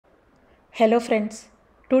Hello friends,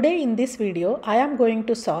 today in this video I am going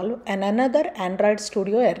to solve another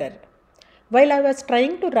AndroidStudio error. While I was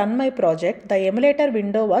trying to run my project, the emulator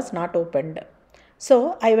window was not opened.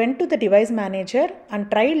 So I went to the device manager and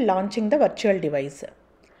tried launching the virtual device.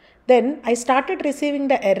 Then I started receiving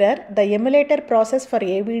the error, the emulator process for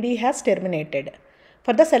AVD has terminated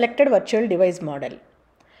for the selected virtual device model.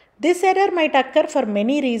 This error might occur for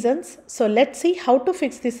many reasons, so let's see how to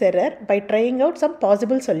fix this error by trying out some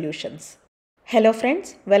possible solutions. Hello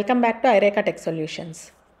friends, welcome back to AppData Tech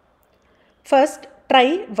Solutions. First,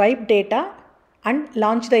 try wipe data and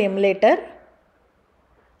launch the emulator.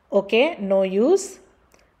 Okay, no use.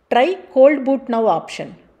 Try cold boot now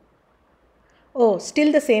option. Oh,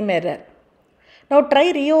 still the same error. Now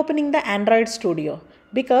try reopening the AndroidStudio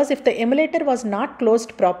because if the emulator was not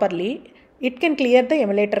closed properly, it can clear the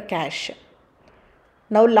emulator cache.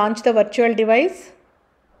 Now launch the virtual device.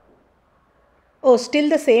 Oh, still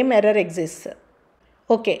the same error exists.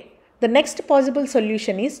 Okay, the next possible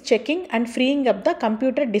solution is checking and freeing up the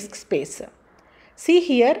computer disk space. See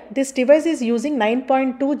here, this device is using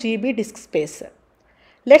 9.2 GB disk space.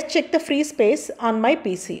 Let's check the free space on my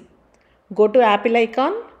PC. Go to Apple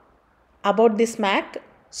icon, about this Mac,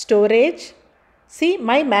 storage. See,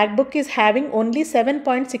 my MacBook is having only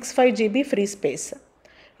 7.65 GB free space.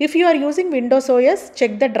 If you are using Windows OS,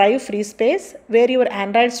 check the drive free space where your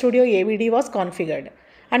AndroidStudio AVD was configured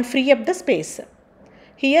and free up the space.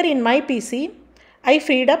 Here in my PC, I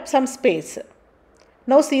freed up some space.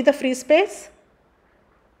 Now see the free space.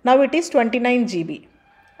 Now it is 29 GB.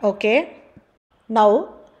 Okay.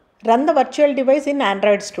 Now run the virtual device in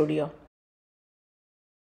AndroidStudio.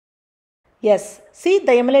 Yes, see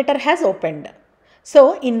the emulator has opened.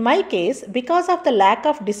 So in my case, because of the lack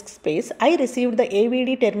of disk space, I received the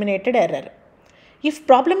AVD terminated error. If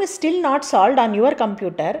problem is still not solved on your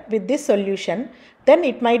computer with this solution, then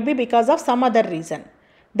it might be because of some other reason.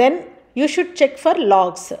 Then you should check for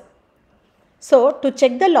logs. So to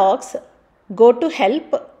check the logs, go to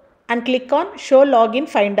help and click on show log in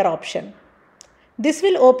finder option. This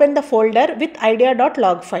will open the folder with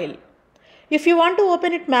Idea.log file. If you want to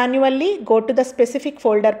open it manually, go to the specific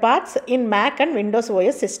folder paths in Mac and Windows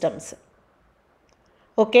OS systems.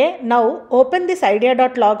 Okay, now open this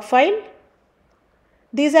Idea.log file.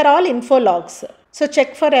 These are all info logs. So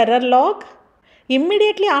check for error log.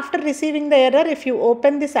 Immediately after receiving the error, if you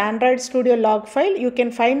open this AndroidStudio log file, you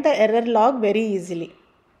can find the error log very easily.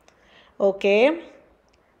 Okay,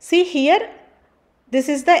 see here, this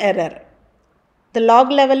is the error. The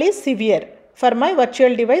log level is severe for my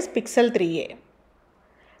virtual device Pixel 3a.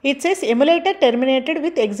 It says emulator terminated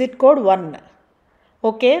with exit code 1.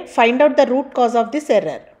 Okay, find out the root cause of this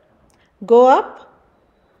error. Go up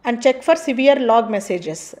and check for severe log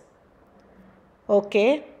messages.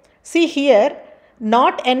 Okay, see here,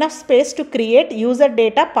 not enough space to create user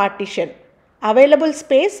data partition. Available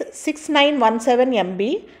space 6917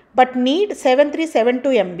 MB but need 7372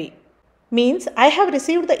 MB. Means I have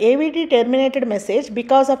received the AVD terminated message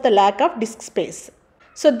because of the lack of disk space.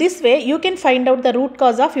 So this way you can find out the root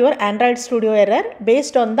cause of your AndroidStudio error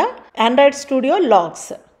based on the AndroidStudio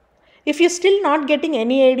logs. If you still not getting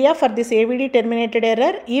any idea for this AVD terminated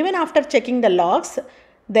error even after checking the logs,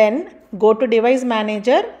 then go to device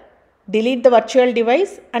manager, delete the virtual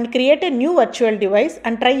device and create a new virtual device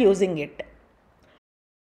and try using it.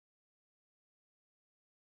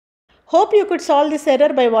 Hope you could solve this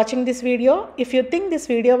error by watching this video. If you think this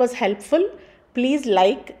video was helpful, please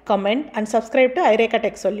like, comment and subscribe to AppData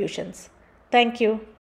Tech Solutions. Thank you.